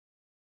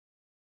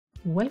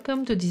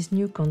Welcome to this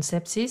new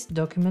Consepsys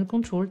document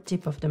control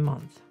tip of the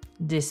month.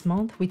 This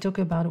month we talk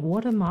about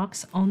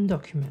watermarks on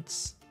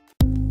documents.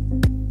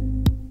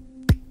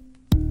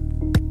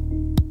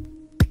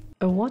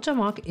 A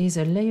watermark is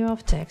a layer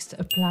of text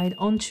applied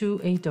onto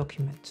a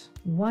document.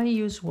 Why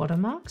use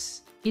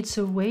watermarks? It's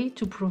a way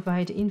to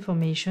provide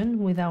information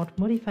without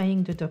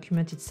modifying the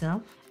document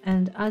itself,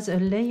 and as a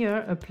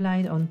layer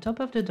applied on top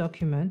of the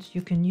document,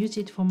 you can use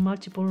it for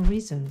multiple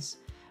reasons.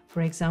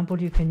 For example,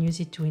 you can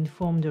use it to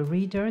inform the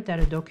reader that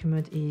a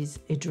document is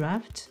a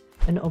draft,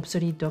 an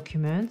obsolete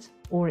document,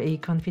 or a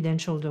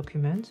confidential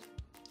document,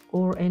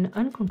 or an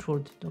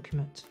uncontrolled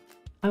document.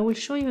 I will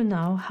show you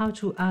now how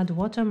to add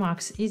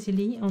watermarks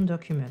easily on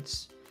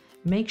documents.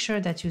 Make sure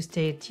that you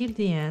stay till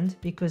the end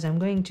because I'm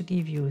going to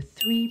give you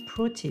 3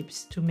 pro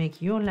tips to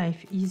make your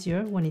life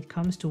easier when it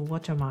comes to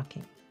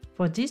watermarking.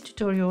 For this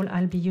tutorial,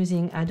 I'll be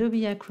using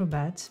Adobe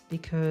Acrobat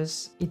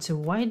because it's a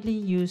widely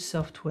used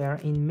software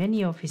in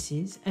many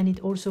offices and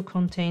it also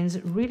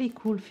contains really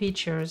cool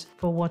features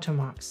for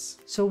watermarks.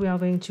 So we are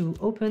going to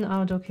open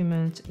our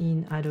document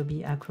in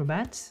Adobe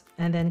Acrobat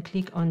and then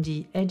click on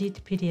the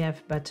Edit PDF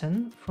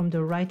button from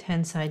the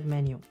right-hand side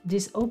menu.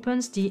 This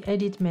opens the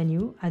Edit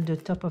menu at the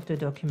top of the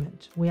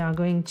document. We are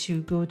going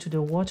to go to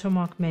the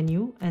Watermark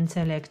menu and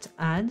select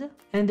Add,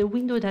 and the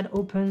window that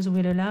opens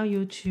will allow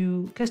you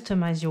to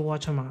customize your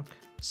watermark.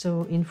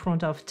 So in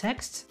front of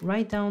text,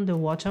 write down the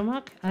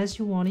watermark as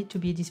you want it to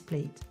be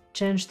displayed.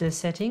 Change the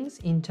settings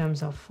in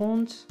terms of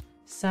font,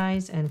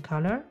 size and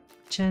color.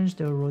 Change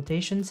the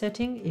rotation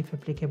setting if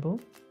applicable,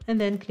 and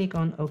then click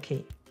on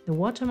OK. The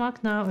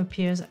watermark now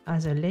appears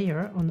as a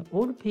layer on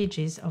all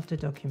pages of the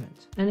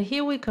document. And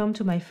here we come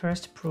to my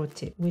first pro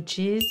tip, which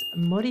is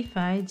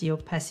modify the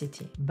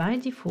opacity. By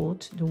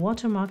default, the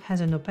watermark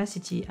has an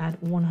opacity at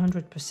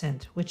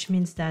 100%, which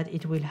means that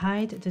it will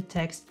hide the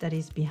text that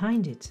is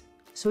behind it.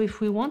 So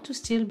if we want to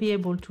still be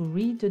able to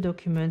read the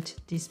document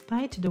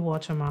despite the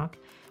watermark,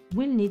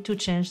 we'll need to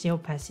change the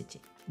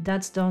opacity.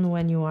 That's done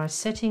when you are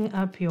setting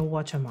up your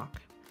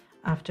watermark.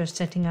 After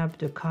setting up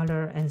the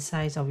color and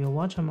size of your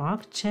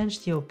watermark,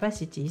 change the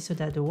opacity so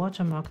that the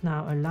watermark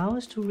now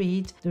allows to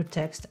read the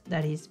text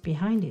that is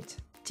behind it.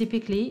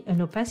 Typically,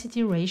 an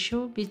opacity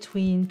ratio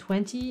between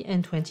 20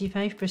 and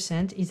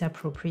 25% is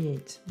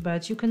appropriate,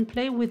 but you can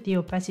play with the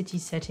opacity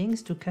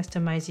settings to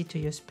customize it to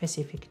your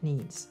specific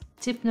needs.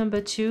 Tip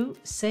number 2,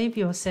 save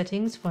your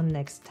settings for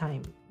next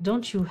time.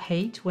 Don't you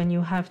hate when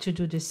you have to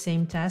do the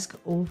same task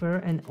over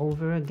and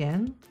over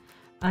again?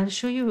 I'll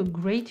show you a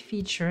great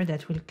feature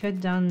that will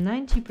cut down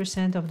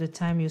 90% of the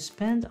time you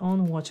spend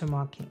on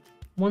watermarking.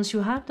 Once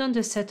you have done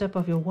the setup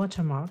of your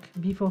watermark,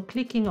 before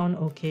clicking on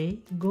OK,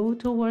 go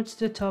towards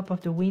the top of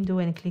the window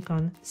and click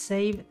on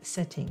Save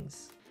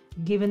Settings.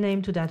 Give a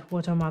name to that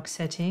watermark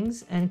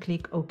settings and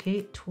click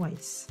OK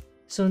twice.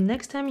 So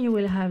next time you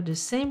will have the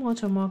same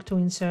watermark to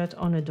insert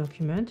on a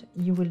document,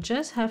 you will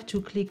just have to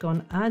click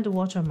on Add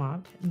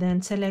Watermark,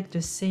 then select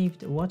the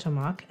saved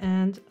watermark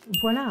and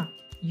voila!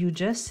 You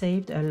just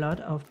saved a lot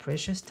of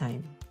precious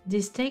time.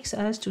 This takes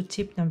us to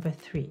tip number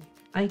 3.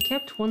 I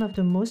kept one of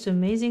the most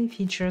amazing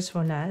features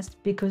for last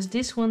because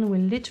this one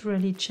will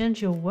literally change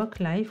your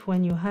work life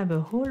when you have a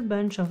whole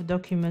bunch of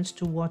documents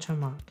to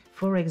watermark.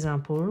 For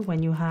example,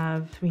 when you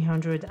have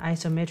 300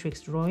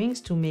 isometric drawings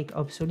to make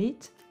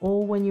obsolete,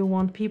 or when you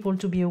want people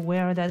to be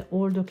aware that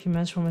all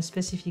documents from a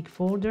specific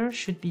folder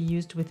should be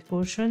used with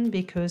caution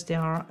because they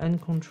are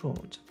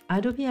uncontrolled.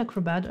 Adobe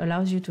Acrobat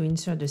allows you to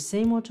insert the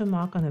same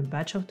watermark on a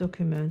batch of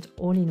documents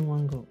all in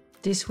one go.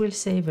 This will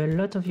save a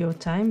lot of your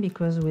time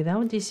because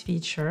without this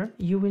feature,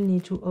 you will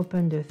need to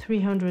open the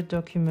 300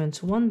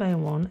 documents one by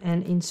one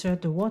and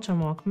insert the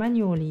watermark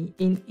manually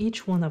in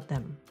each one of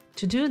them.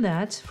 To do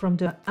that, from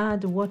the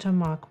Add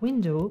Watermark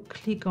window,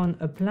 click on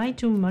Apply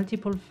to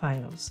Multiple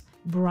Files.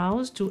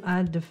 Browse to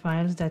add the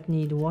files that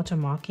need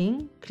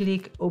watermarking,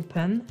 click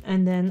Open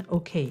and then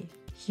OK.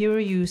 Here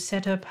you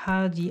set up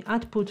how the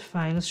output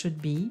files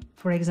should be.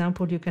 For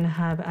example, you can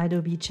have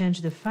Adobe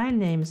change the file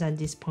names at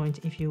this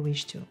point if you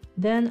wish to.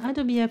 Then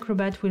Adobe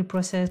Acrobat will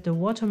process the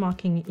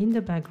watermarking in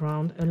the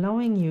background,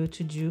 allowing you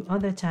to do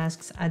other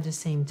tasks at the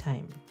same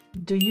time.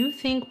 Do you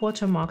think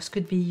watermarks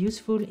could be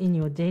useful in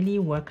your daily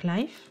work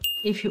life?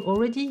 If you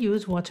already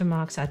use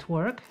watermarks at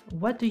work,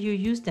 what do you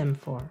use them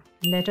for?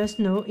 Let us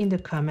know in the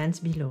comments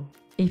below.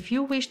 If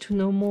you wish to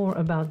know more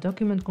about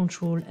document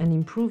control and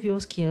improve your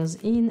skills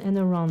in and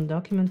around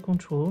document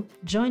control,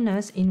 join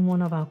us in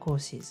one of our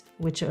courses,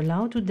 which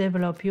allow to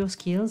develop your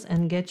skills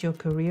and get your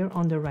career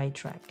on the right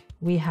track.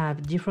 We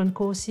have different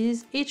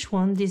courses, each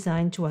one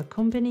designed to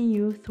accompany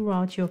you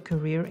throughout your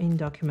career in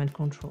document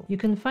control. You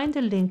can find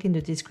the link in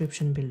the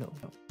description below.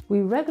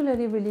 We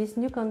regularly release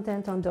new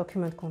content on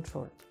document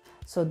control,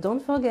 so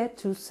don't forget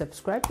to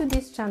subscribe to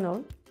this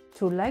channel,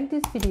 to like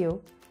this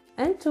video,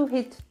 and to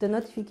hit the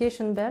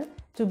notification bell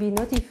to be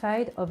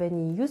notified of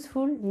any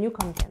useful new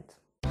content.